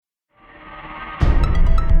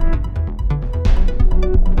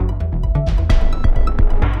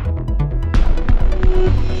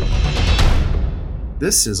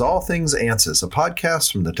This is All Things Ansys, a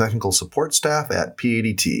podcast from the technical support staff at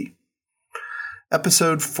P80T.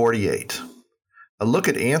 Episode 48. A look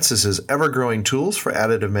at Ansys' ever-growing tools for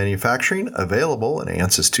additive manufacturing, available in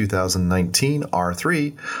Ansys 2019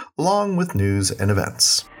 R3, along with news and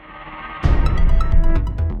events.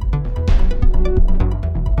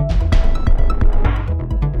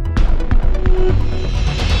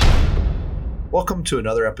 Welcome to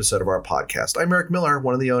another episode of our podcast. I'm Eric Miller,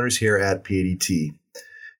 one of the owners here at P80T.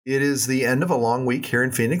 It is the end of a long week here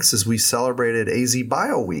in Phoenix as we celebrated AZ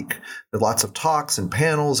Bio Week with lots of talks and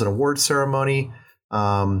panels and award ceremony.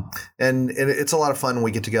 And it's a lot of fun when we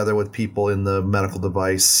get together with people in the medical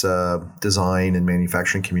device design and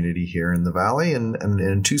manufacturing community here in the Valley and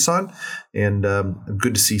in Tucson. And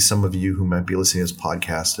good to see some of you who might be listening to this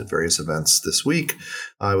podcast at various events this week.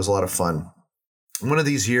 It was a lot of fun. One of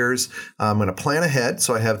these years, I'm going to plan ahead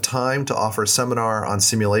so I have time to offer a seminar on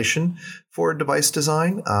simulation for device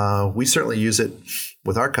design. We certainly use it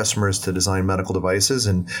with our customers to design medical devices,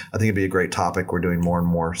 and I think it'd be a great topic. We're doing more and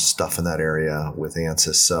more stuff in that area with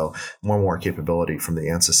Ansys, so more and more capability from the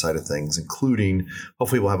Ansys side of things, including,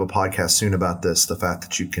 hopefully we'll have a podcast soon about this, the fact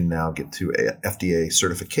that you can now get to a FDA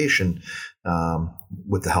certification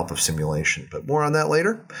with the help of simulation. But more on that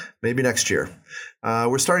later, maybe next year.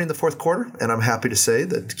 We're starting the fourth quarter, and I'm happy to say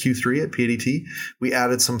that Q3 at P80T, we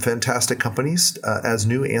added some fantastic companies as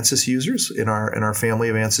new Ansys users in our family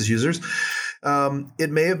of Ansys users. It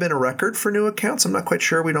may have been a record for new accounts. I'm not quite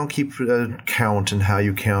sure. We don't keep count and how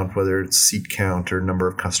you count, whether it's seat count or number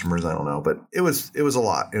of customers. I don't know, but it was a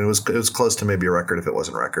lot, and it was close to maybe a record if it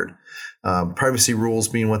wasn't a record. Privacy rules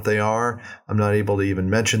being what they are, I'm not able to even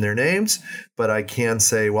mention their names, but I can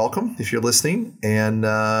say welcome if you're listening, and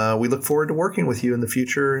we look forward to working with you in the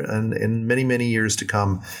future and in many, many years to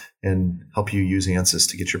come and help you use Ansys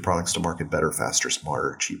to get your products to market better, faster,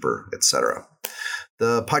 smarter, cheaper, etc.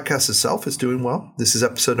 The podcast itself is doing well. This is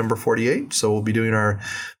episode number 48, so we'll be doing our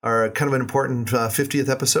kind of an important 50th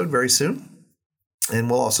episode very soon.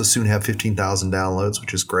 And we'll also soon have 15,000 downloads,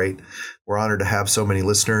 which is great. We're honored to have so many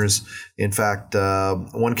listeners. In fact,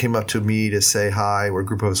 one came up to me to say hi. A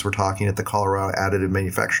group of us were talking at the Colorado Additive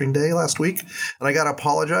Manufacturing Day last week. And I got to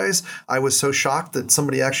apologize. I was so shocked that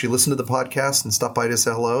somebody actually listened to the podcast and stopped by to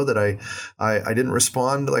say hello that I didn't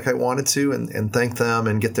respond like I wanted to and thank them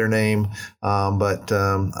and get their name. But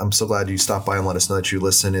I'm so glad you stopped by and let us know that you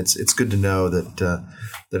listen. It's good to know that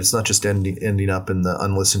it's not just ending up in the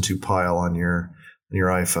unlistened to pile on your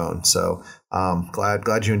iPhone. So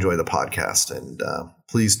glad you enjoy the podcast, and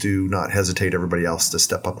please do not hesitate, everybody else, to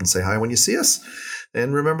step up and say hi when you see us,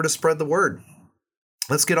 and remember to spread the word.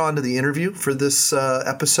 Let's get on to the interview for this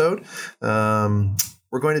episode.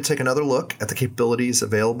 We're going to take another look at the capabilities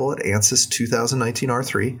available at Ansys 2019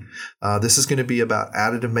 R3. This is going to be about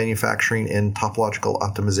additive manufacturing and topological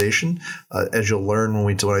optimization. As you'll learn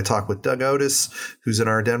when I talk with Doug Otis, who's in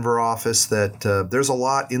our Denver office, that there's a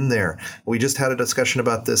lot in there. We just had a discussion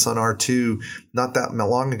about this on R2 not that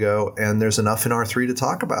long ago, and there's enough in R3 to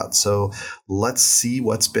talk about. So let's see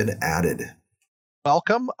what's been added.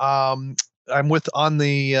 Welcome. I'm on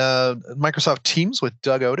the Microsoft Teams with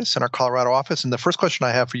Doug Otis in our Colorado office. And the first question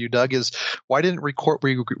I have for you, Doug, is why didn't we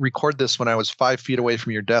record this when I was 5 feet away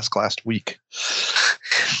from your desk last week?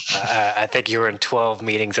 I think you were in 12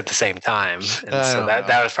 meetings at the same time. And so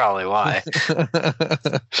that was probably why.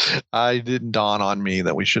 It didn't dawn on me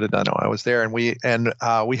that we should have done it when I was there. And we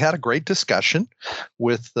had a great discussion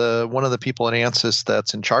with one of the people in Ansys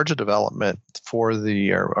that's in charge of development for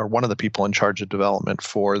or one of the people in charge of development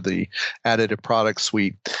for the additive product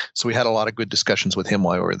suite. So we had a lot of good discussions with him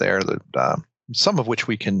while we were there, that some of which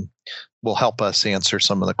will help us answer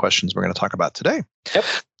some of the questions we're going to talk about today. Yep.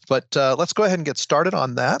 But let's go ahead and get started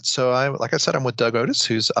on that. So like I said, I'm with Doug Otis,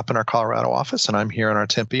 who's up in our Colorado office, and I'm here in our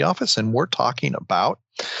Tempe office, and we're talking about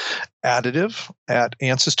additive at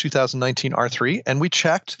Ansys 2019 R3. And we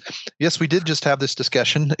checked. Yes, we did just have this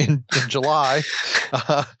discussion in July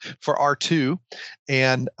for R2.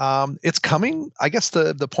 And it's coming. I guess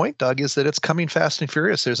the point, Doug, is that it's coming fast and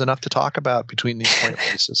furious. There's enough to talk about between these point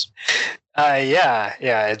releases. Yeah.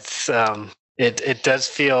 It's It does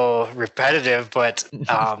feel repetitive, but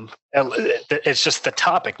it's just the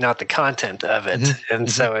topic, not the content of it. Mm-hmm.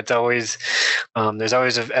 And so it's always there's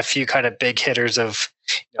always a few kind of big hitters of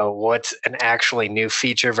what's an actually new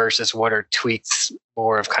feature versus what are tweaks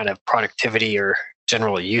more of kind of productivity or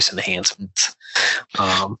general use enhancements.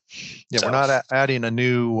 We're not adding a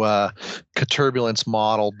new turbulence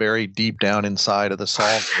model buried deep down inside of the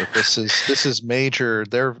solver. This is major.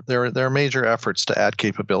 There are major efforts to add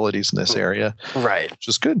capabilities in this area, right? Which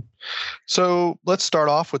is good. So let's start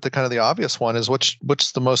off with the kind of the obvious one: is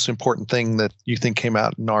what's the most important thing that you think came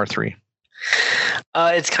out in R3?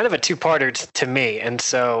 It's kind of a two-parter to me, and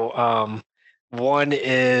so one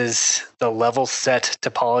is the level set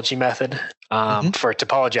topology method for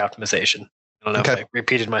topology optimization. I don't know if I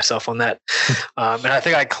repeated myself on that. And I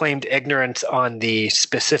think I claimed ignorance on the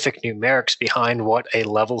specific numerics behind what a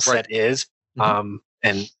level set is.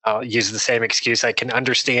 And I'll use the same excuse. I can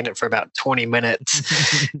understand it for about 20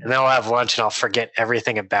 minutes and then I'll have lunch and I'll forget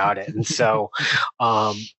everything about it. And so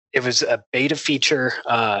it was a beta feature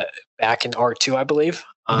back in R2, I believe.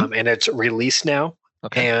 And it's released now.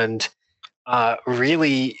 And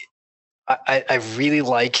really, I really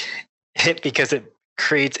like it because it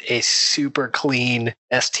creates a super clean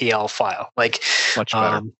STL file. Like much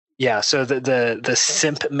better. So the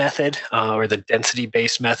SIMP method or the density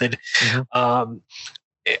based method,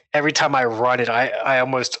 every time I run it, I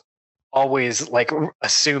almost always like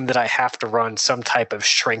assume that I have to run some type of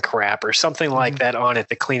shrink wrap or something like that on it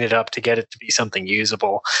to clean it up to get it to be something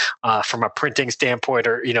usable from a printing standpoint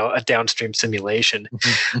or a downstream simulation.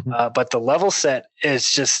 But the level set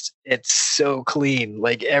is just, it's so clean.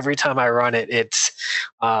 Like every time I run it,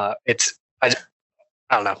 I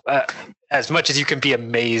don't know. As much as you can be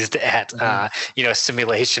amazed at,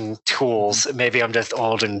 simulation tools, maybe I'm just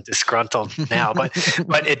old and disgruntled now, but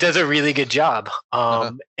it does a really good job.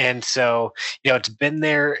 And so, it's been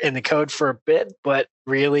there in the code for a bit, but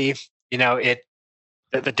really,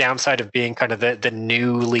 the downside of being kind of the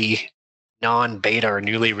newly non-beta or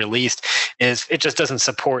newly released is it just doesn't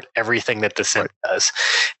support everything that the SIMP does.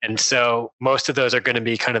 And so most of those are going to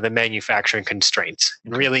be kind of the manufacturing constraints.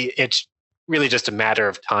 And really, it's really just a matter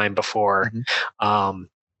of time before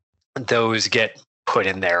those get put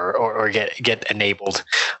in there or get enabled.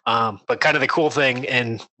 But kind of the cool thing,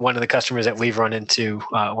 and one of the customers that we've run into,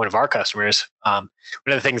 one of our customers, one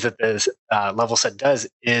of the things that this level set does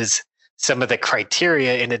is some of the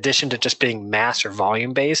criteria, in addition to just being mass or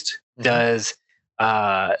volume based, does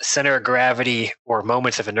center of gravity or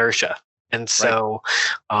moments of inertia. And so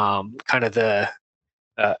kind of the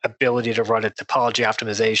ability to run a topology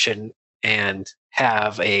optimization and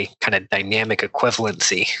have a kind of dynamic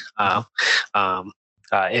equivalency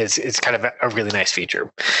is kind of a really nice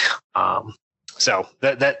feature. So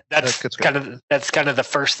that's kind of the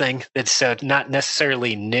first thing that's not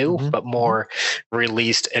necessarily new, but more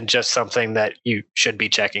released and just something that you should be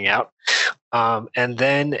checking out. And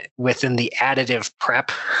then within the additive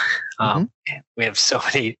prep, we have so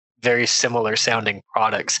many very similar sounding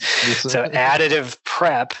products. So additive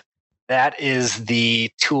prep, that is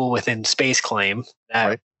the tool within SpaceClaim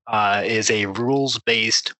that is a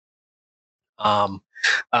rules-based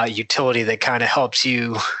utility that kind of helps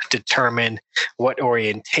you determine what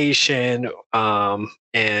orientation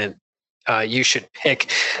and you should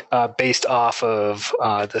pick based off of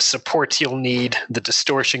the supports you'll need, the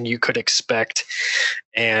distortion you could expect,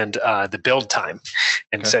 and the build time.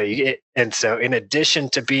 And so in addition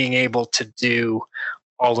to being able to do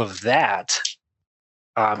all of that,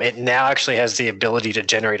 it now actually has the ability to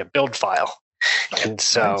generate a build file. And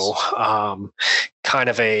so kind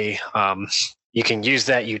of you can use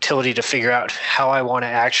that utility to figure out how I want to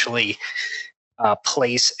actually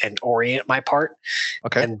place and orient my part.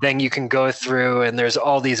 And then you can go through and there's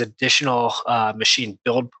all these additional machine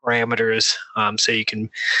build parameters. So you can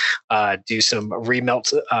do some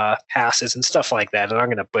remelt passes and stuff like that. And I'm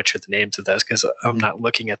going to butcher the names of those because I'm not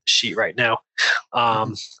looking at the sheet right now.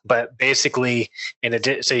 But basically,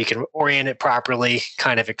 so you can orient it properly,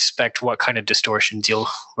 kind of expect what kind of distortions you'll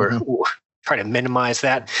try to minimize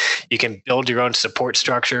that. You can build your own support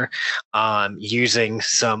structure using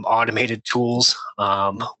some automated tools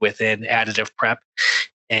within additive prep,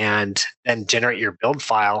 and then generate your build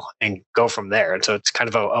file and go from there. And so it's kind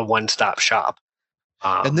of a one-stop shop.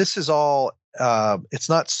 And this is all, it's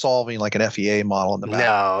not solving like an FEA model in the back.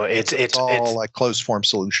 No, it's all like closed form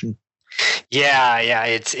solution. Yeah.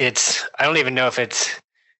 It's I don't even know if it's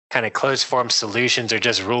kind of closed form solutions or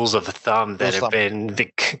just rules of thumb that have been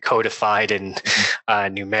codified in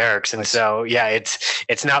numerics. And so,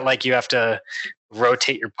 it's not like you have to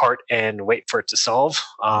rotate your part and wait for it to solve.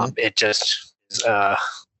 It just is, I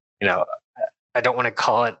don't want to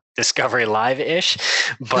call it Discovery Live-ish,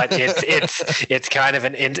 but it's kind of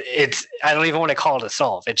I don't even want to call it a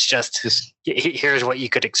solve. It's just here's what you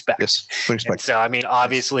could expect. Yes, and so, I mean,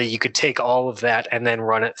 obviously you could take all of that and then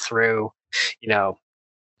run it through,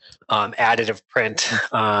 additive print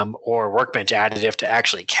or workbench additive to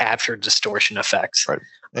actually capture distortion effects. Right.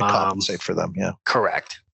 And compensate for them. Yeah.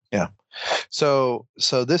 Correct. Yeah. So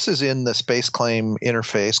this is in the Space Claim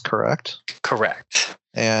interface, correct? Correct.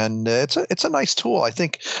 And it's a nice tool. I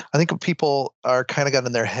think people are kind of got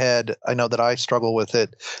in their head. I know that I struggle with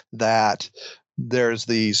it, that there's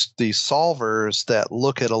these solvers that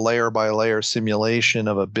look at a layer by layer simulation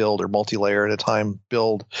of a build or multi-layer at a time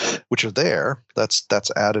build, which are there. That's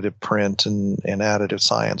additive print and additive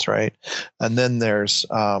science, right? And then there's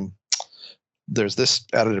this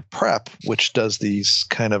additive prep, which does these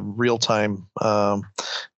kind of real time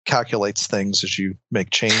calculates things as you make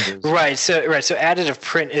changes. Right. So additive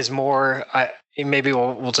print is more. Maybe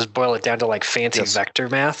we'll just boil it down to like fancy vector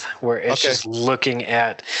math, where it's just looking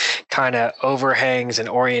at kind of overhangs and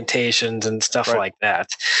orientations and stuff like that,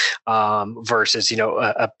 versus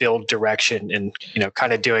a build direction and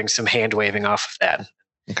kind of doing some hand waving off of that.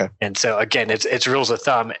 Okay. And so again, it's rules of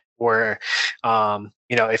thumb where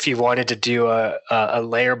if you wanted to do a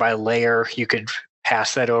layer by layer, you could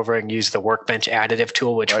pass that over and use the workbench additive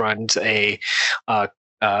tool, which runs a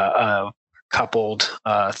coupled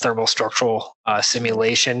thermal structural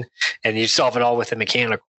simulation, and you solve it all with a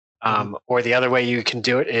mechanical. Or the other way you can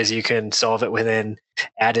do it is you can solve it within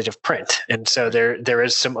additive print. And so there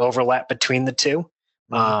is some overlap between the two.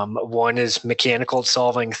 One is mechanical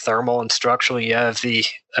solving thermal and structural. You have the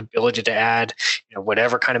ability to add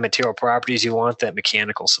whatever kind of material properties you want that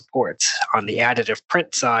mechanical supports. On the additive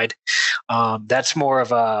print side, that's more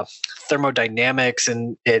of a thermodynamics,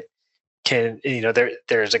 and it can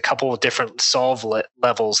there's a couple of different solve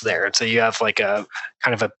levels there. And so you have like a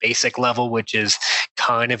kind of a basic level, which is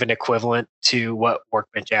kind of an equivalent to what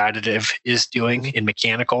workbench additive is doing in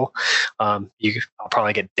mechanical. I'll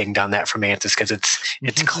probably get dinged on that from Ansys because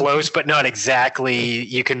it's close but not exactly.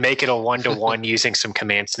 You can make it a 1-to-1 using some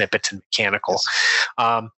command snippets in mechanical.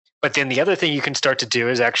 But then the other thing you can start to do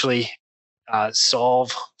is actually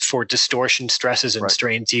solve for distortion, stresses, and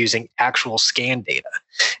strains using actual scan data.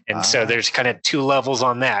 And so there's kind of two levels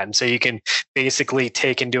on that. And so you can basically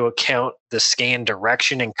take into account the scan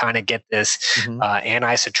direction and kind of get this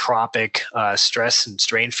anisotropic stress and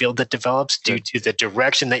strain field that develops due to the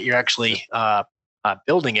direction that you're actually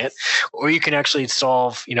building it. Or you can actually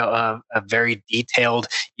solve, a very detailed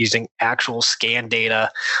using actual scan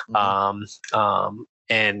data,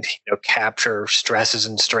 and capture stresses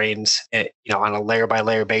and strains, on a layer by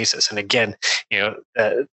layer basis. And again,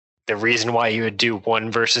 the reason why you would do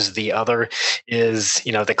one versus the other is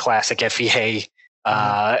the classic FEA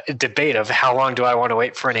debate of how long do I want to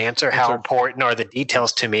wait for an answer? How important are the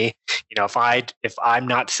details to me? If I'm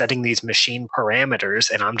not setting these machine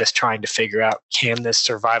parameters and I'm just trying to figure out, can this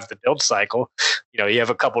survive the build cycle? You have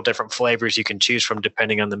a couple different flavors you can choose from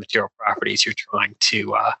depending on the material properties you're trying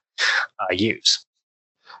to use.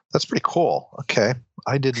 That's pretty cool. Okay.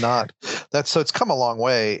 I did not. So it's come a long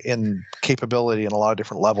way in capability and a lot of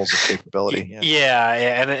different levels of capability. Yeah.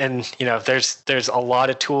 And there's a lot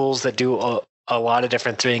of tools that do a lot of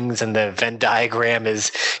different things, and the Venn diagram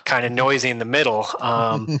is kind of noisy in the middle.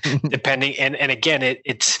 Depending, and again,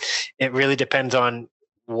 it really depends on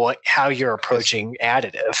how you're approaching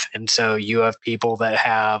additive. And so you have people that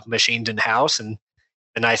have machines in house, and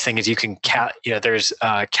the nice thing is you can there's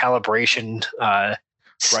calibration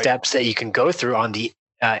steps that you can go through on the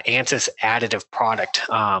Ansys additive product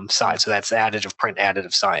side. So that's additive print,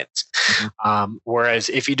 additive science. Whereas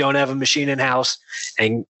if you don't have a machine in house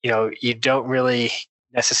and you don't really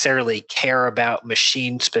necessarily care about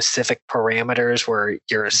machine specific parameters, where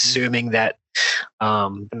you're assuming that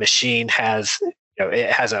the machine has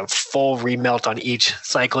it has a full remelt on each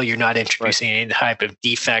cycle. You're not introducing any type of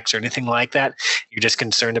defects or anything like that. You're just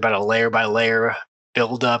concerned about a layer by layer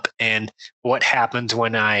build up and what happens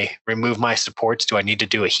when I remove my supports. Do I need to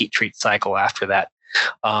do a heat treat cycle after that?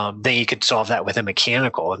 Then you could solve that with a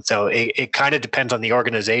mechanical. And so it kind of depends on the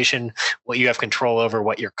organization, what you have control over,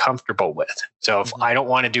 what you're comfortable with. So if I don't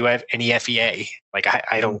want to do any FEA, like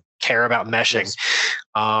I don't care about meshing,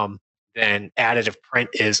 then additive print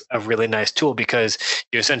is a really nice tool, because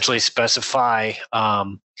you essentially specify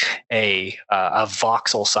a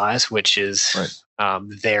voxel size, which is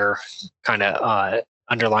their kind of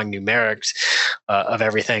underlying numerics of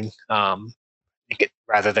everything,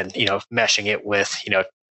 rather than meshing it with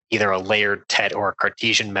either a layered TET or a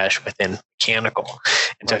Cartesian mesh within mechanical.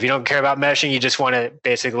 And so if you don't care about meshing, you just want to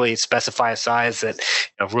basically specify a size that,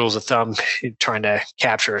 rules of thumb, trying to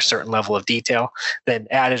capture a certain level of detail, then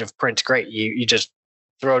additive print's great. You just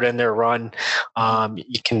throw it in there, run.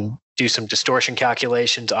 You can do some distortion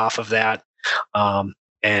calculations off of that.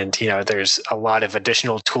 And there's a lot of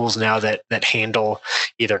additional tools now that handle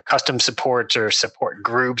either custom supports or support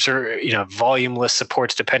groups or volumeless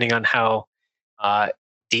supports, depending on how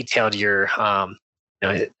detailed your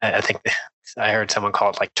I think I heard someone call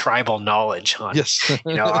it like tribal knowledge on, yes.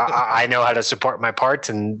 I know how to support my parts,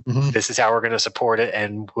 and this is how we're going to support it,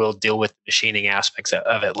 and we'll deal with the machining aspects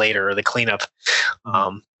of it later, or the cleanup.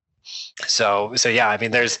 So yeah, I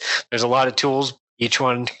mean, there's a lot of tools. Each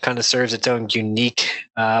one kind of serves its own unique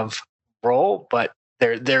role, but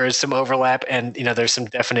there is some overlap, and there's some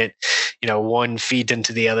definite, one feeds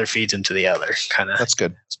into the other kind of. That's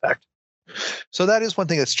good. Aspect. So that is one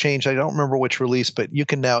thing that's changed. I don't remember which release, but you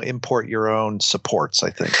can now import your own supports, I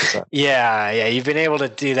think. Yeah. You've been able to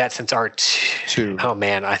do that since R2. Oh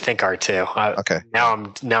man, I think R2. Okay. Now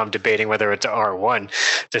I'm debating whether it's R1,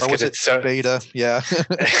 just because it's so beta. Yeah.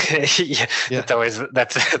 yeah. It's always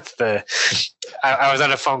that's the. I was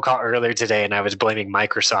on a phone call earlier today, and I was blaming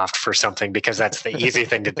Microsoft for something, because that's the easy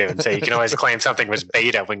thing to do. And so you can always claim something was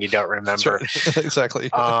beta when you don't remember. Right. Exactly.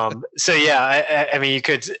 So yeah, I mean, you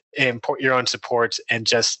could import your own supports, and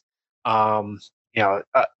just now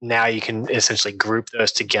you can essentially group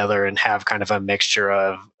those together and have kind of a mixture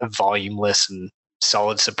of volumeless and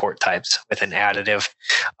solid support types with an additive.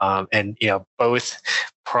 And both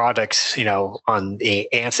products, on the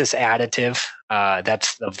Ansys additive,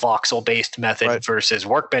 that's the voxel based method, right, versus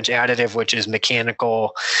Workbench additive, which is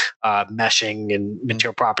mechanical meshing and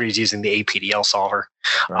material properties using the APDL solver.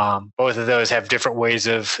 Right. Both of those have different ways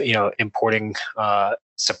of importing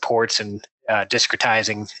supports and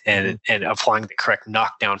discretizing and applying the correct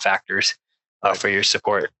knockdown factors for your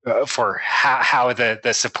support, for how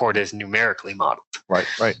the support is numerically modeled. Right.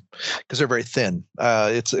 Because they're very thin.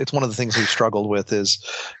 It's one of the things we've struggled with is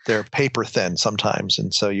they're paper thin sometimes,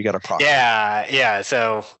 and so you got to process. Yeah.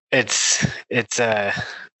 So it's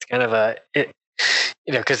kind of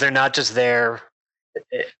because they're not just there.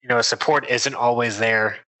 Support isn't always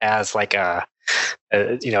there as like to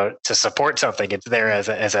support something. It's there as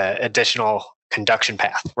a additional conduction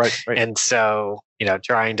path. Right. And so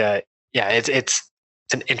trying to. Yeah, it's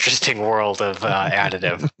an interesting world of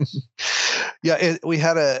additive. Yeah, we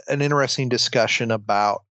had an interesting discussion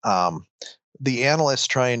about the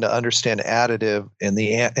analyst trying to understand additive, and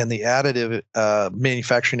the additive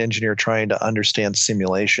manufacturing engineer trying to understand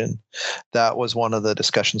simulation. That was one of the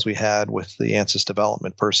discussions we had with the Ansys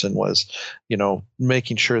development person, was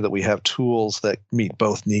making sure that we have tools that meet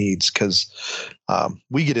both needs, because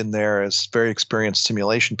we get in there as very experienced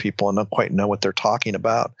simulation people and don't quite know what they're talking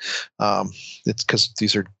about. It's because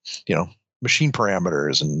these are machine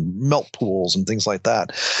parameters and melt pools and things like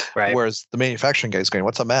that. Right. Whereas the manufacturing guy's going,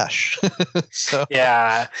 what's a mesh? So.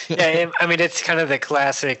 Yeah. I mean, it's kind of the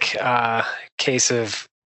classic case of,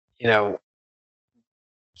 the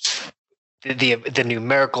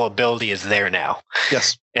numerical ability is there now.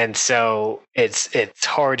 Yes. And so it's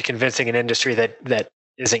hard convincing an industry that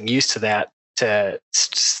isn't used to that to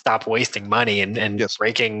stop wasting money and yes,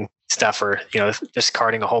 breaking stuff, or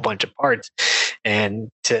discarding a whole bunch of parts, and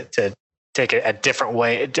to take a different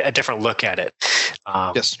way, a different look at it.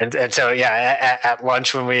 Yes. And so, yeah, at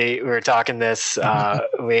lunch when we were talking this,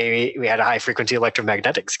 we had a high frequency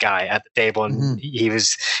electromagnetics guy at the table, and he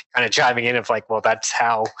was kind of chiming in of like, well, that's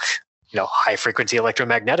how, high frequency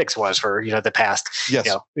electromagnetics was for, the past,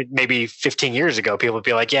 maybe 15 years ago. People would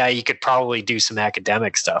be like, yeah, you could probably do some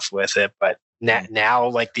academic stuff with it, but now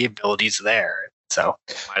like the ability's there. So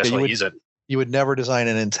might as well use it. You would never design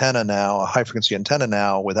an antenna now, a high frequency antenna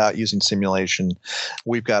now, without using simulation.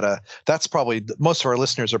 That's probably, most of our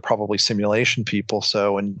listeners are probably simulation people.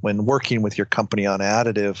 So when working with your company on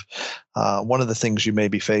additive, one of the things you may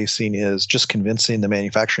be facing is just convincing the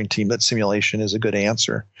manufacturing team that simulation is a good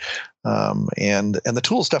answer. And the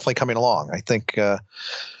tool is definitely coming along. I think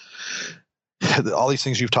all these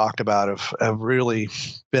things you've talked about have really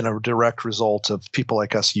been a direct result of people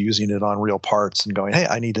like us using it on real parts and going, hey,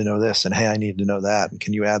 I need to know this, and hey, I need to know that, and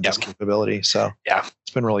can you add this capability? So yeah,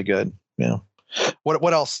 it's been really good. Yeah.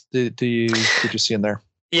 What else did you see in there?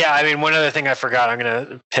 Yeah, I mean, one other thing I forgot, I'm going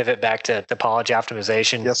to pivot back to topology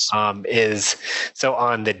optimization. Yes. Is so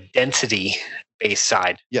on the density based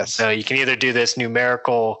side. Yes. So you can either do this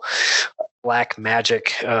numerical black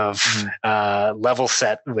magic of level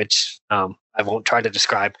set, which I won't try to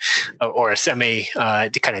describe, or a semi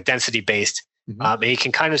kind of density based. And you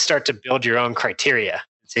can kind of start to build your own criteria.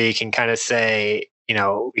 So you can kind of say,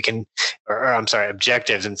 we can, or I'm sorry,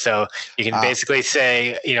 objectives. And so you can basically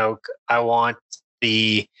say, I want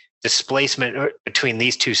the displacement between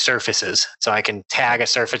these two surfaces. So I can tag a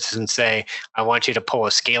surface and say, I want you to pull a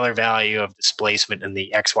scalar value of displacement in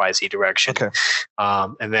the XYZ direction. Okay.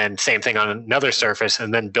 And then same thing on another surface,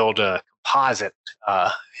 and then build a composite.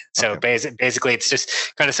 Basically, it's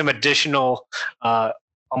just kind of some additional,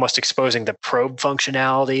 almost exposing the probe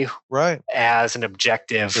functionality as an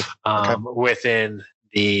objective within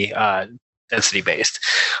the density based.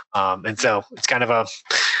 And so it's kind of a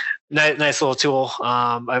nice little tool.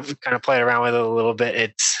 I've kind of played around with it a little bit.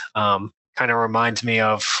 It's kind of reminds me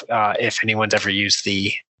of if anyone's ever used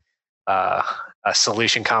the a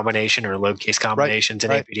solution combination or load case combinations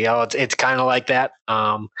in APDL. It's kind of like that.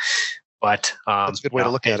 But that's a good way to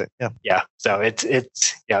look at it. Yeah. So it's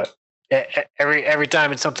every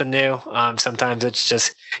time it's something new. Sometimes it's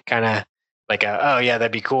just kind of like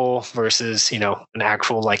that'd be cool versus an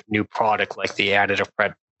actual like new product like the additive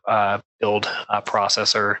prep build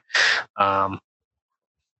processor, or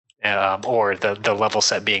the level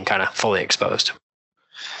set being kind of fully exposed.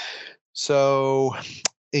 So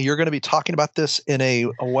you're going to be talking about this in a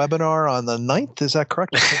webinar on the 9th. Is that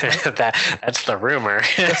correct? That's the rumor.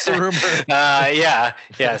 That's the rumor. Yeah.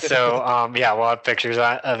 So, we'll have pictures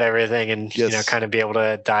of everything and, kind of be able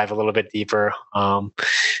to dive a little bit deeper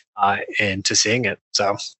into seeing it.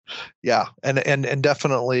 So, yeah. And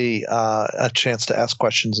definitely a chance to ask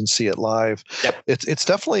questions and see it live. Yep. It's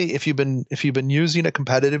definitely, if you've been using a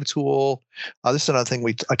competitive tool, this is another thing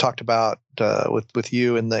I talked about with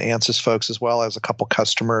you and the Ansys folks, as well as a couple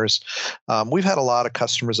customers. We've had a lot of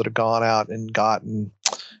customers that have gone out and gotten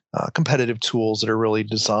competitive tools that are really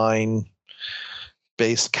design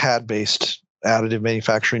based, CAD based additive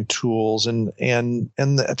manufacturing tools, and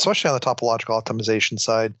especially on the topological optimization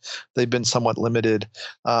side, they've been somewhat limited.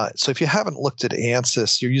 So if you haven't looked at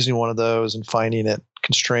Ansys, you're using one of those and finding it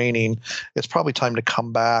constraining, it's probably time to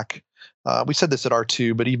come back. We said this at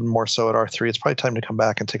R2, but even more so at R3, it's probably time to come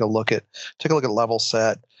back and take a look at level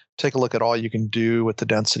set, take a look at all you can do with the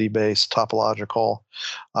density-based topological,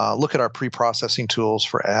 look at our pre-processing tools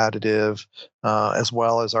for additive, as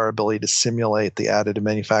well as our ability to simulate the additive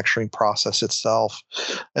manufacturing process itself.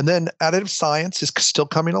 And then additive science is still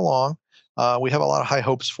coming along. We have a lot of high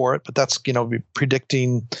hopes for it, but that's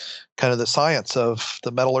predicting kind of the science of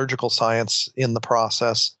the metallurgical science in the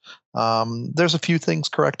process. There's a few things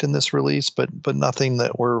correct in this release, but nothing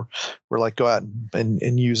that we're like go out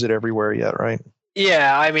and use it everywhere yet, right?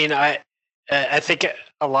 Yeah, I mean, I think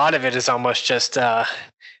a lot of it is almost just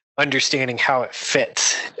understanding how it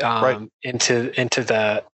fits into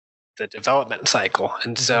the development cycle,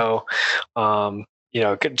 and so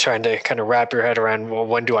trying to kind of wrap your head around, well,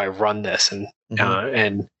 when do I run this? And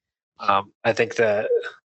I think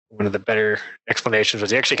one of the better explanations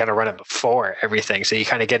was you actually kind of run it before everything, so you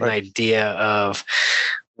kind of get an idea of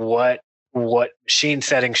what machine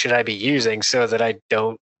setting should I be using so that I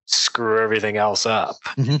don't screw everything else up.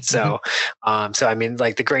 So I mean,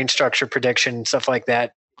 like the grain structure prediction, stuff like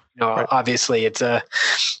that, obviously it's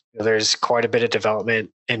there's quite a bit of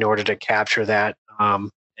development in order to capture that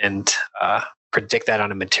and predict that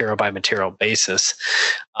on a material by material basis.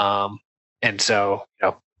 And so,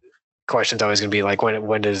 question's always going to be like,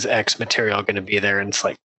 when is X material going to be there? And it's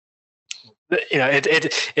like,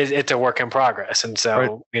 it's a work in progress. And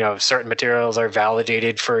so, certain materials are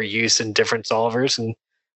validated for use in different solvers, and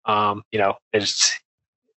it's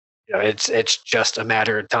just a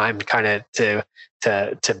matter of time kind of to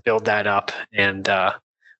build that up. And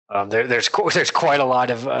there's quite a lot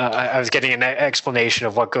of I was getting an explanation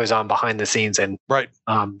of what goes on behind the scenes, and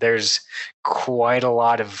there's quite a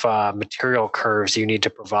lot of material curves you need to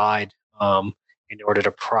provide in order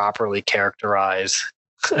to properly characterize.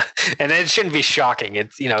 And it shouldn't be shocking.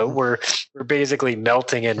 It's we're basically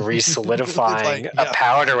melting and re-solidifying a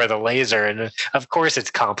powder with a laser, and of course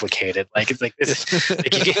it's complicated. Like it's like this.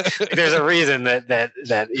 There's a reason that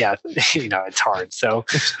it's hard. So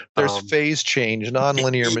there's phase change,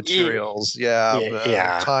 nonlinear materials.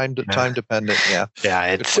 Time dependent.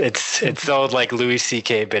 It's the old like Louis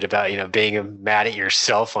C.K. bit about being mad at your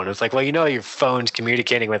cell phone. It's like, well, your phone's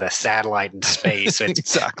communicating with a satellite in space,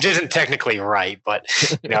 which isn't technically right, but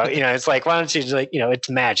it's like, why don't you just it's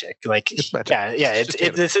magic. Like, it's magic.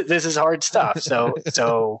 This is hard stuff. So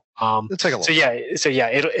it'll take a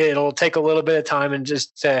little it'll take a little bit of time and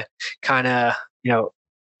just to kind of,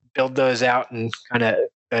 build those out and kind of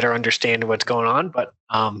better understand what's going on. But,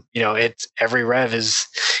 it's every rev is,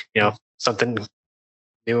 something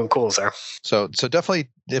new and cool there. So definitely,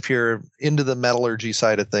 if you're into the metallurgy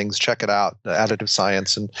side of things, check it out, the additive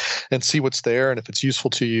science, and see what's there and if it's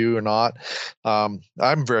useful to you or not. I'm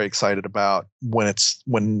very excited about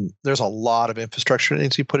when there's a lot of infrastructure that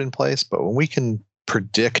needs to be put in place, but when we can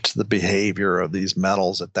predict the behavior of these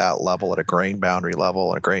metals at that level, at a grain boundary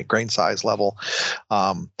level, at a grain size level.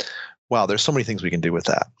 Wow, there's so many things we can do with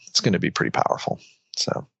that. It's going to be pretty powerful.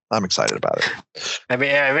 So I'm excited about it. I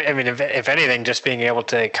mean, if anything, just being able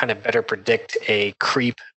to kind of better predict a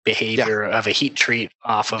creep behavior of a heat treat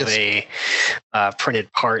off of a printed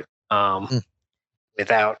part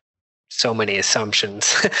without so many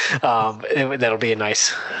assumptions, that'll be a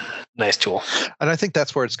nice tool. And I think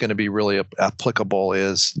that's where it's going to be really applicable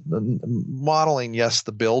is modeling, yes,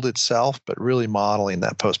 the build itself, but really modeling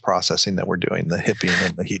that post-processing that we're doing, the hipping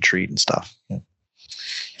and the heat treat and stuff.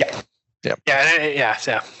 Yeah.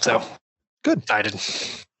 So good. Excited.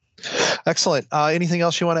 Excellent. Anything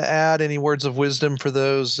else you want to add? Any words of wisdom for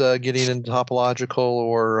those getting into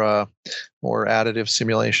topological or additive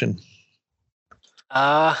simulation?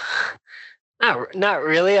 Not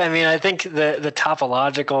really. I mean, I think the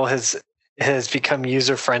topological has become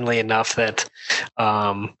user friendly enough that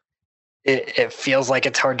it feels like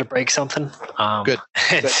it's hard to break something. Good.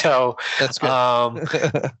 So that's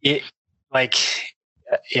good.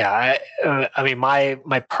 I mean,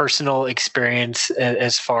 my personal experience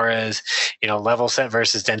as far as level set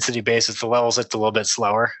versus density based is the level set's a little bit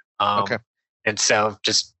slower. Okay. And so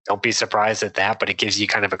just don't be surprised at that, but it gives you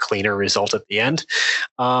kind of a cleaner result at the end.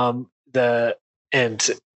 It's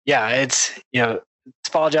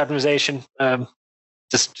topology optimization.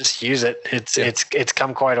 Just use it. It's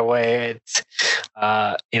come quite a way. It's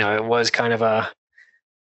it was kind of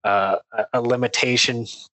a limitation,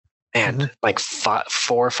 and like 4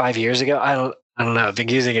 or 5 years ago, I don't know. I've been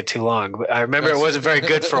using it too long. But I remember it wasn't very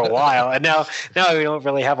good for a while, and now we don't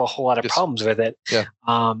really have a whole lot of problems with it. Yeah.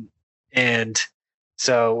 And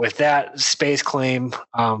so with that space claim,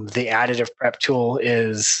 the additive prep tool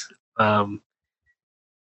is the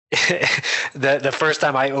first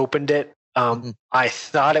time I opened it, I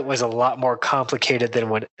thought it was a lot more complicated than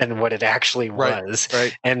what it actually was.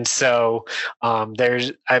 Right. And so I'm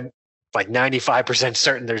like 95%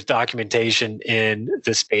 certain there's documentation in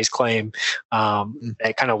the space claim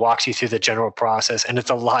that kind of walks you through the general process, and it's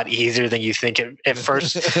a lot easier than you think. It at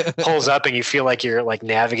first pulls up and you feel like you're like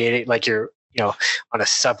navigating, like you're on a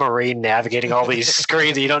submarine navigating all these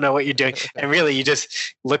screens and you don't know what you're doing. And really you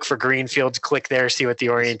just look for green fields, click there, see what the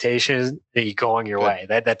orientation is, and you go on your way.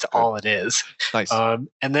 That's all it is. Nice. And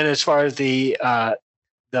then as far as the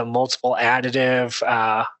multiple additive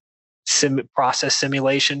process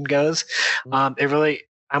simulation goes, it really,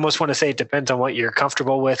 I almost want to say it depends on what you're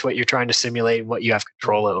comfortable with, what you're trying to simulate, and what you have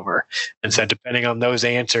control over. And so depending on those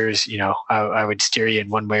answers, I would steer you in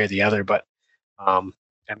one way or the other. But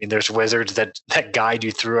I mean, there's wizards that guide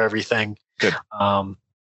you through everything. Good. And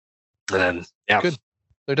then, Good.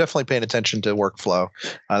 They're definitely paying attention to workflow.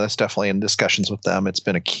 That's definitely in discussions with them. It's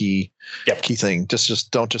been a key thing.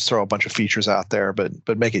 Just don't just throw a bunch of features out there, but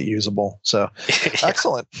make it usable. So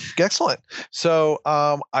excellent. So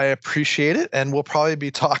I appreciate it, and we'll probably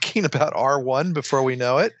be talking about R1 before we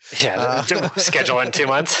know it. Yeah, schedule in 2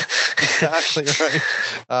 months. Exactly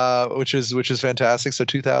right. Which is fantastic. So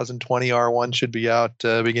 2020 R1 should be out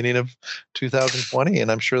beginning of 2020,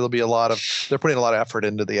 and I'm sure they're putting a lot of effort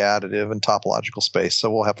into the additive and topological space.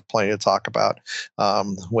 So we'll have plenty to talk about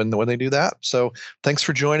when they do that. So thanks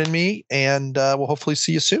for joining me, and we'll hopefully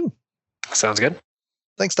see you soon. Sounds good.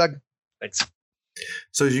 Thanks, Doug. Thanks.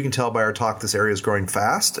 So as you can tell by our talk, this area is growing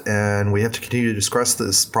fast, and we have to continue to discuss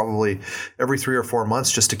this probably every 3 or 4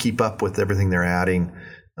 months just to keep up with everything they're adding.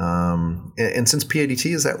 And since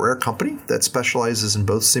PADT is that rare company that specializes in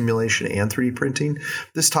both simulation and 3D printing,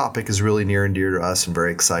 this topic is really near and dear to us and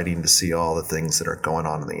very exciting to see all the things that are going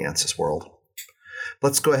on in the Ansys world.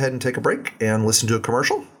 Let's go ahead and take a break and listen to a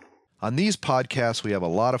commercial. On these podcasts, we have a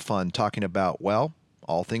lot of fun talking about,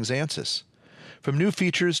 all things Ansys. From new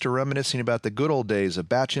features to reminiscing about the good old days of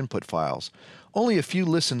batch input files, only a few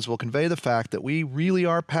listens will convey the fact that we really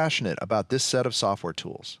are passionate about this set of software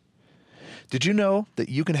tools. Did you know that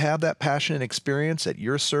you can have that passion and experience at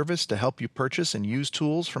your service to help you purchase and use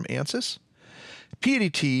tools from Ansys?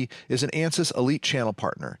 PADT is an Ansys Elite Channel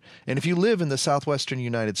partner, and if you live in the southwestern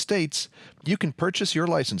United States, you can purchase your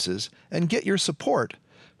licenses and get your support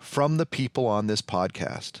from the people on this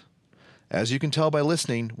podcast. As you can tell by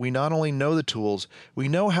listening, we not only know the tools, we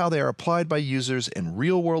know how they are applied by users in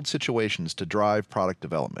real-world situations to drive product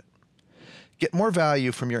development. Get more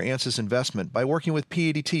value from your Ansys investment by working with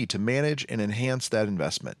PADT to manage and enhance that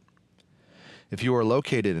investment. If you are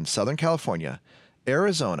located in Southern California,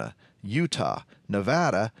 Arizona, Utah,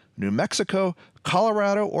 Nevada, New Mexico,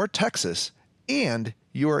 Colorado, or Texas, and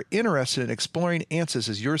you are interested in exploring Ansys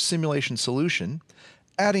as your simulation solution,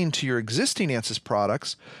 adding to your existing Ansys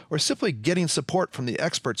products, or simply getting support from the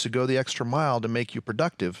experts who go the extra mile to make you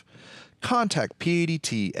productive, contact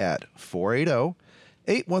PADT at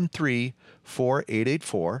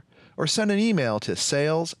 480-813-4884 or send an email to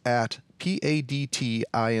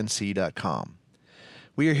sales@padtinc.com.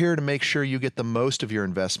 We are here to make sure you get the most of your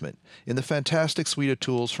investment in the fantastic suite of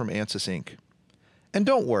tools from Ansys Inc. And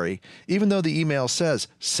don't worry, even though the email says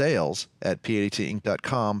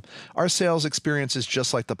sales@padtinc.com, our sales experience is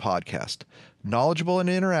just like the podcast, knowledgeable and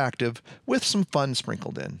interactive with some fun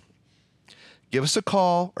sprinkled in. Give us a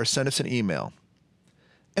call or send us an email.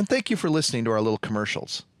 And thank you for listening to our little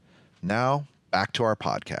commercials. Now, back to our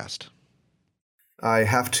podcast. I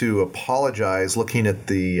have to apologize looking at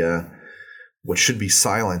the what should be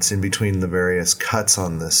silence in between the various cuts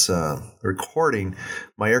on this recording.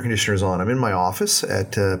 My air conditioner is on. I'm in my office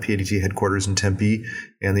at PADT headquarters in Tempe,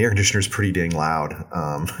 and the air conditioner is pretty dang loud.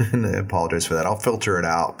 And I apologize for that. I'll filter it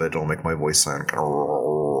out, but it'll make my voice sound kind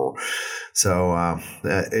of... So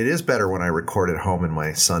it is better when I record at home in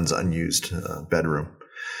my son's unused bedroom.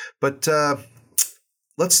 But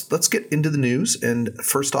let's get into the news. And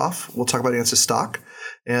first off, we'll talk about Ansys stock.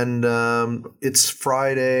 And it's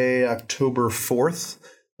Friday, October 4th.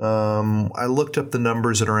 I looked up the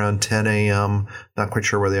numbers at around 10 a.m. Not quite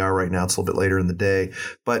sure where they are right now. It's a little bit later in the day.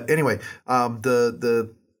 But anyway,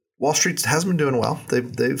 the Wall Street hasn't been doing well.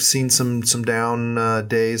 They've seen some down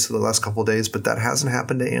days the last couple of days, but that hasn't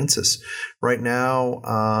happened to Ansys. Right now,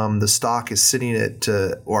 the stock is sitting at,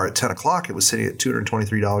 or at 10 o'clock, it was sitting at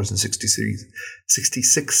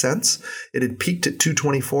 $223.66. It had peaked at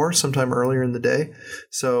 $224 sometime earlier in the day.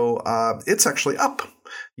 So it's actually up.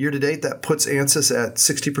 Year to date, that puts Ansys at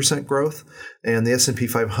 60% growth, and the S&P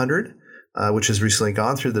 500, which has recently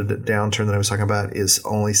gone through the downturn that I was talking about, is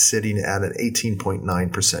only sitting at an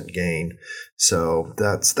 18.9% gain. So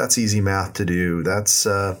that's easy math to do. That's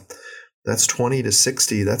 20 to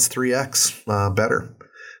 60. That's 3x better.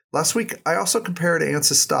 Last week, I also compared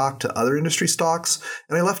Ansys stock to other industry stocks,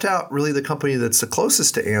 and I left out really the company that's the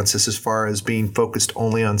closest to Ansys as far as being focused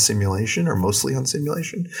only on simulation or mostly on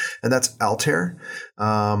simulation, and that's Altair.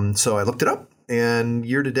 So I looked it up. And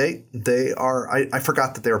year to date, they are, I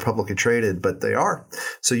forgot that they were publicly traded, but they are.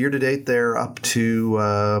 So year to date, they're up to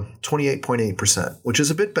 28.8%, which is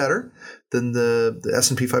a bit better than the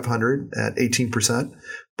S&P 500 at 18%,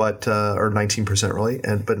 but or 19% really,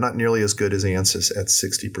 but not nearly as good as Ansys at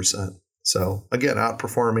 60%. So again,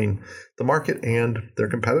 outperforming the market and their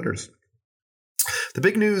competitors. The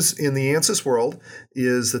big news in the Ansys world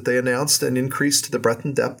is that they announced an increase to the breadth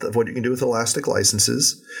and depth of what you can do with elastic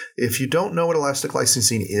licenses. If you don't know what elastic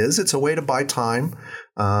licensing is, it's a way to buy time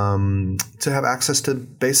to have access to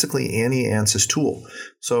basically any Ansys tool.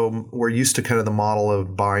 So we're used to kind of the model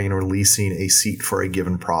of buying or leasing a seat for a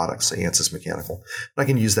given product, say Ansys Mechanical. And I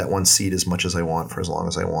can use that one seat as much as I want for as long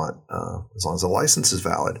as I want, as long as the license is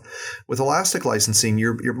valid. With elastic licensing,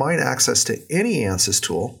 you're buying access to any Ansys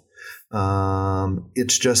tool.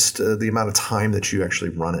 It's just the amount of time that you actually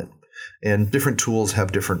run it. And different tools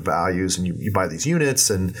have different values, and you buy these units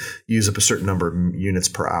and use up a certain number of units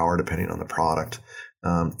per hour depending on the product.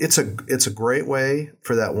 It's a great way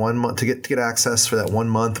for that 1 month to get access for that 1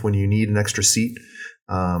 month when you need an extra seat.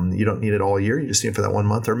 You don't need it all year. You just need it for that 1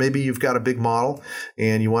 month. Or maybe you've got a big model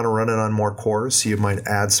and you want to run it on more cores. So you might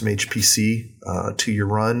add some HPC to your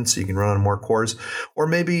run so you can run on more cores. Or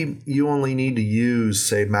maybe you only need to use,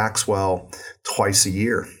 say, Maxwell twice a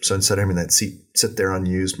year. So instead of having that seat sit there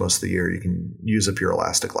unused most of the year, you can use up your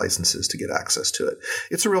elastic licenses to get access to it.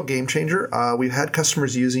 It's a real game changer. We've had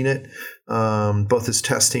customers using it both as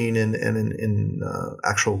testing and in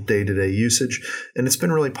actual day-to-day usage, and it's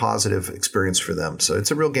been a really positive experience for them. So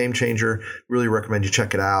it's a real game changer. Really recommend you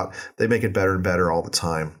check it out. They make it better and better all the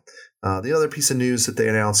time. The other piece of news that they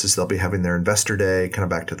announced is they'll be having their investor day, kind of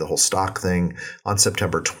back to the whole stock thing, on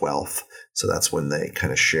September 12th. So that's when they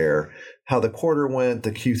kind of share how the quarter went,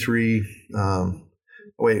 the Q3.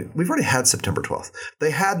 We've already had September 12th.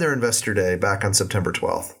 They had their investor day back on September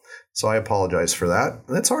 12th. So I apologize for that.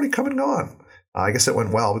 That's already come and gone. I guess it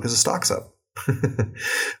went well because the stock's up.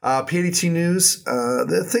 PADT news.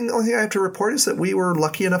 The only thing I have to report is that we were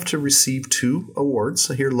lucky enough to receive 2 awards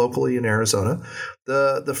here locally in Arizona.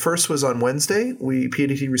 The first was on Wednesday.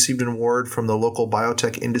 PADT received an award from the local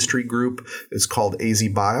biotech industry group. It's called AZ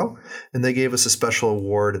Bio, and they gave us a special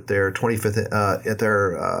award at their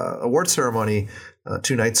 25th award ceremony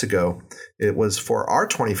 2 nights ago. It was for our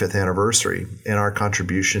 25th anniversary and our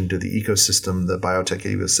contribution to the ecosystem, the biotech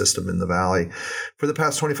ecosystem in the Valley for the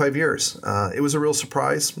past 25 years. It was a real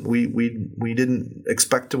surprise. We didn't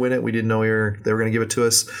expect to win it. We didn't know they were going to give it to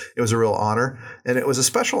us. It was a real honor. And it was a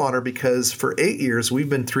special honor because for 8 years, we've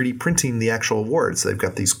been 3D printing the actual awards. They've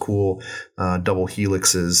got these cool double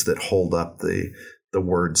helixes that hold up the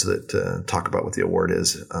words that talk about what the award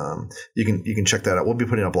is. You can check that out. We'll be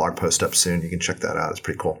putting a blog post up soon. You can check that out. It's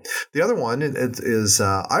pretty cool. The other one is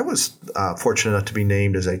I was fortunate enough to be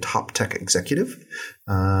named as a top tech executive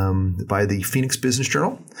by the Phoenix Business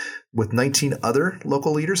Journal with 19 other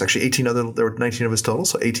local leaders. Actually, 18 other. There were 19 of us total,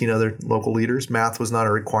 so 18 other local leaders. Math was not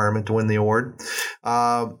a requirement to win the award.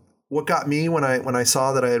 What got me when I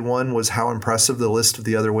saw that I had won was how impressive the list of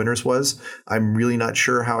the other winners was. I'm really not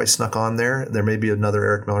sure how I snuck on there. There may be another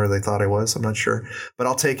Eric Miller they thought I was. I'm not sure, but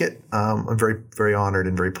I'll take it. I'm very, very honored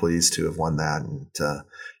and very pleased to have won that, and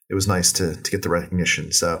it was nice to get the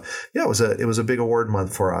recognition. So yeah, it was a big award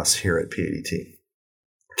month for us here at PADT.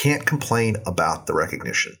 Can't complain about the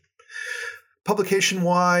recognition.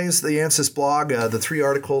 Publication-wise, the Ansys blog, the 3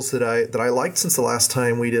 articles that I liked since the last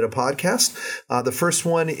time we did a podcast. The first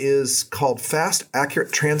one is called Fast,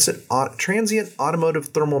 Accurate Transient Automotive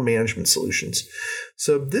Thermal Management Solutions.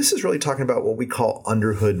 So this is really talking about what we call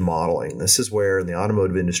underhood modeling. This is where in the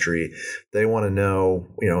automotive industry, they want to know,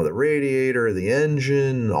 the radiator, the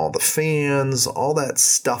engine, all the fans, all that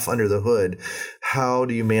stuff under the hood. How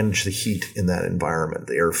do you manage the heat in that environment,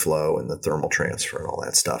 the airflow and the thermal transfer and all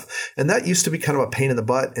that stuff? And that used to be kind of a pain in the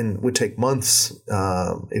butt and would take months,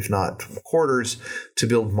 if not quarters, to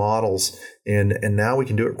build models. And now we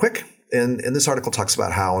can do it quick. And this article talks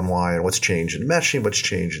about how and why and what's changed in meshing, what's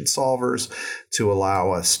changed in solvers to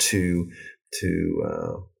allow us to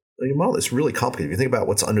model this really complicated. If you think about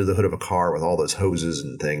what's under the hood of a car with all those hoses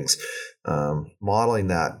and things, modeling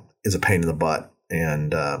that is a pain in the butt.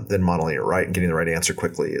 And then modeling it right and getting the right answer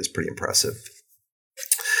quickly is pretty impressive.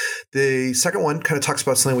 The second one kind of talks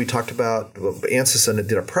about something we talked about. Ansys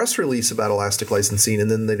did a press release about elastic licensing, and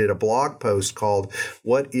then they did a blog post called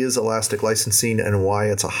What is Elastic Licensing and Why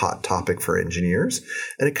It's a Hot Topic for Engineers.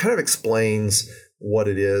 And it kind of explains what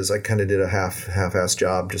it is. I kind of did a half-assed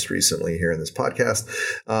job just recently here in this podcast.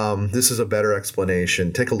 This is a better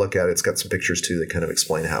explanation. Take a look at it. It's got some pictures too that kind of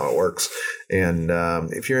explain how it works. And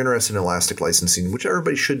if you're interested in elastic licensing, which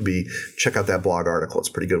everybody should be, check out that blog article. It's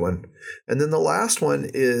a pretty good one. And then the last one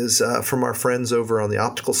is from our friends over on the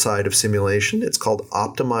optical side of simulation. It's called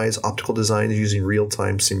Optimize Optical Design Using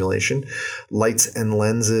Real-Time Simulation. Lights and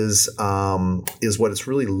lenses is what it's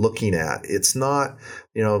really looking at. It's not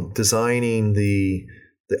designing the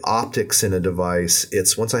optics in a device.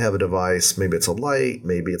 It's once I have a device, maybe it's a light,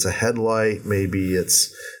 maybe it's a headlight, maybe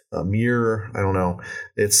it's a mirror. I don't know.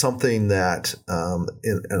 It's something that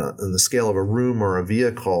in the scale of a room or a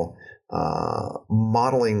vehicle,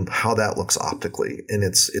 modeling how that looks optically, and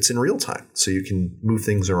it's in real time, so you can move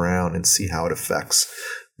things around and see how it affects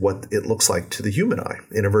what it looks like to the human eye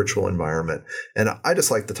in a virtual environment. And I just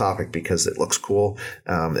like the topic because it looks cool,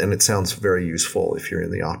 and it sounds very useful if you're in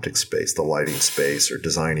the optics space, the lighting space, or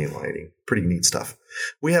designing lighting. Pretty neat stuff.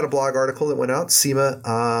 We had a blog article that went out. Seema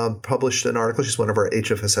published an article. She's one of our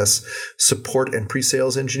HFSS support and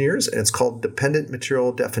pre-sales engineers, and it's called Temperature-Dependent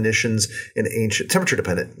Material Definitions in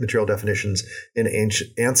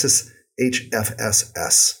Ansys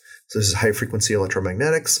HFSS. So this is high-frequency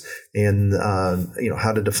electromagnetics and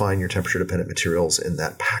how to define your temperature-dependent materials in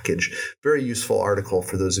that package. Very useful article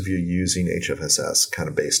for those of you using HFSS, kind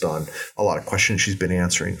of based on a lot of questions she's been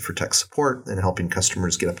answering for tech support and helping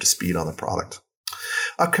customers get up to speed on the product.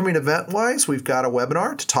 Upcoming event-wise, we've got a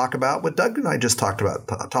webinar to talk about what Doug and I just talked about,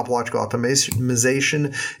 topological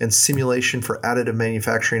optimization and simulation for additive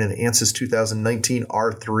manufacturing in Ansys 2019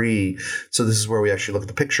 R3. So this is where we actually look at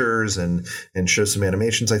the pictures and show some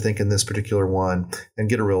animations, I think, in this particular one, and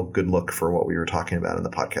get a real good look for what we were talking about in the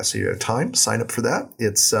podcast. So you have time, sign up for that.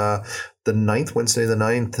 It's the 9th, Wednesday the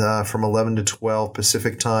 9th, from 11 to 12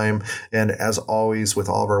 Pacific time. And as always, with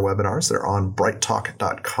all of our webinars, they're on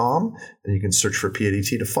brighttalk.com, and you can search for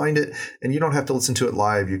PADT to find it. And you don't have to listen to it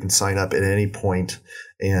live. You can sign up at any point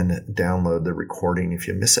and download the recording if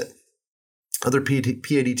you miss it. Other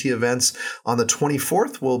PADT events on the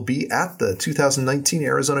 24th will be at the 2019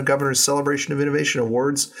 Arizona Governor's Celebration of Innovation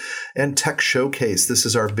Awards and Tech Showcase. This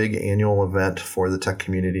is our big annual event for the tech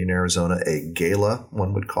community in Arizona, a gala,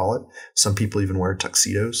 one would call it. Some people even wear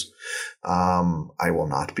tuxedos. I will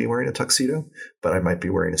not be wearing a tuxedo, but I might be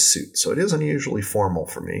wearing a suit. So it is unusually formal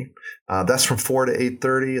for me. That's from 4 to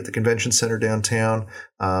 8:30 at the convention center downtown.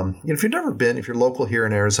 If you've never been, if you're local here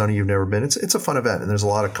in Arizona, you've never been, it's a fun event. And there's a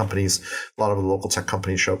lot of companies, a lot of the local tech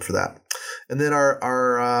companies show up for that. And then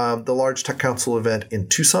the large Tech Council event in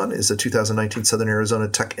Tucson is the 2019 Southern Arizona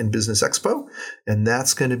Tech and Business Expo. And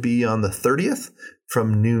that's going to be on the 30th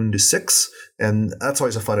from noon to 6. And that's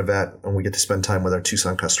always a fun event. And we get to spend time with our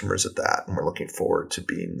Tucson customers at that. And we're looking forward to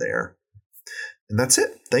being there. And that's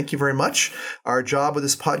it. Thank you very much. Our job with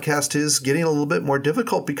this podcast is getting a little bit more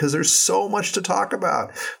difficult because there's so much to talk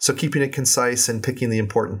about. So keeping it concise and picking the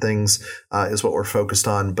important things is what we're focused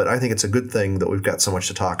on. But I think it's a good thing that we've got so much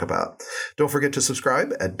to talk about. Don't forget to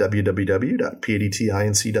subscribe at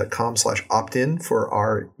www.padtinc.com/opt-in for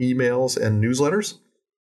our emails and newsletters.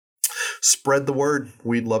 Spread the word.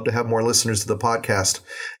 We'd love to have more listeners to the podcast.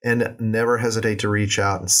 And never hesitate to reach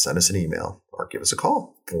out and send us an email or give us a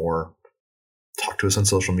call or talk to us on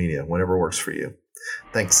social media, whatever works for you.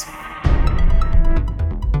 Thanks.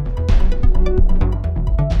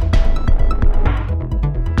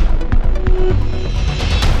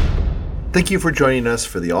 Thank you for joining us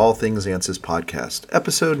for the All Things Ansys podcast,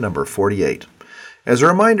 episode number 48. As a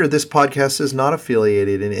reminder, this podcast is not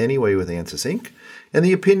affiliated in any way with Ansys Inc., and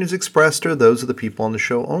the opinions expressed are those of the people on the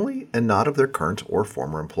show only and not of their current or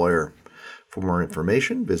former employer. For more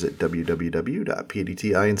information, visit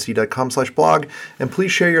www.padtinc.com/blog, and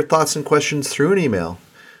please share your thoughts and questions through an email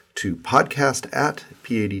to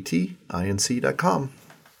podcast@padtinc.com.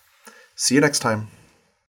 See you next time.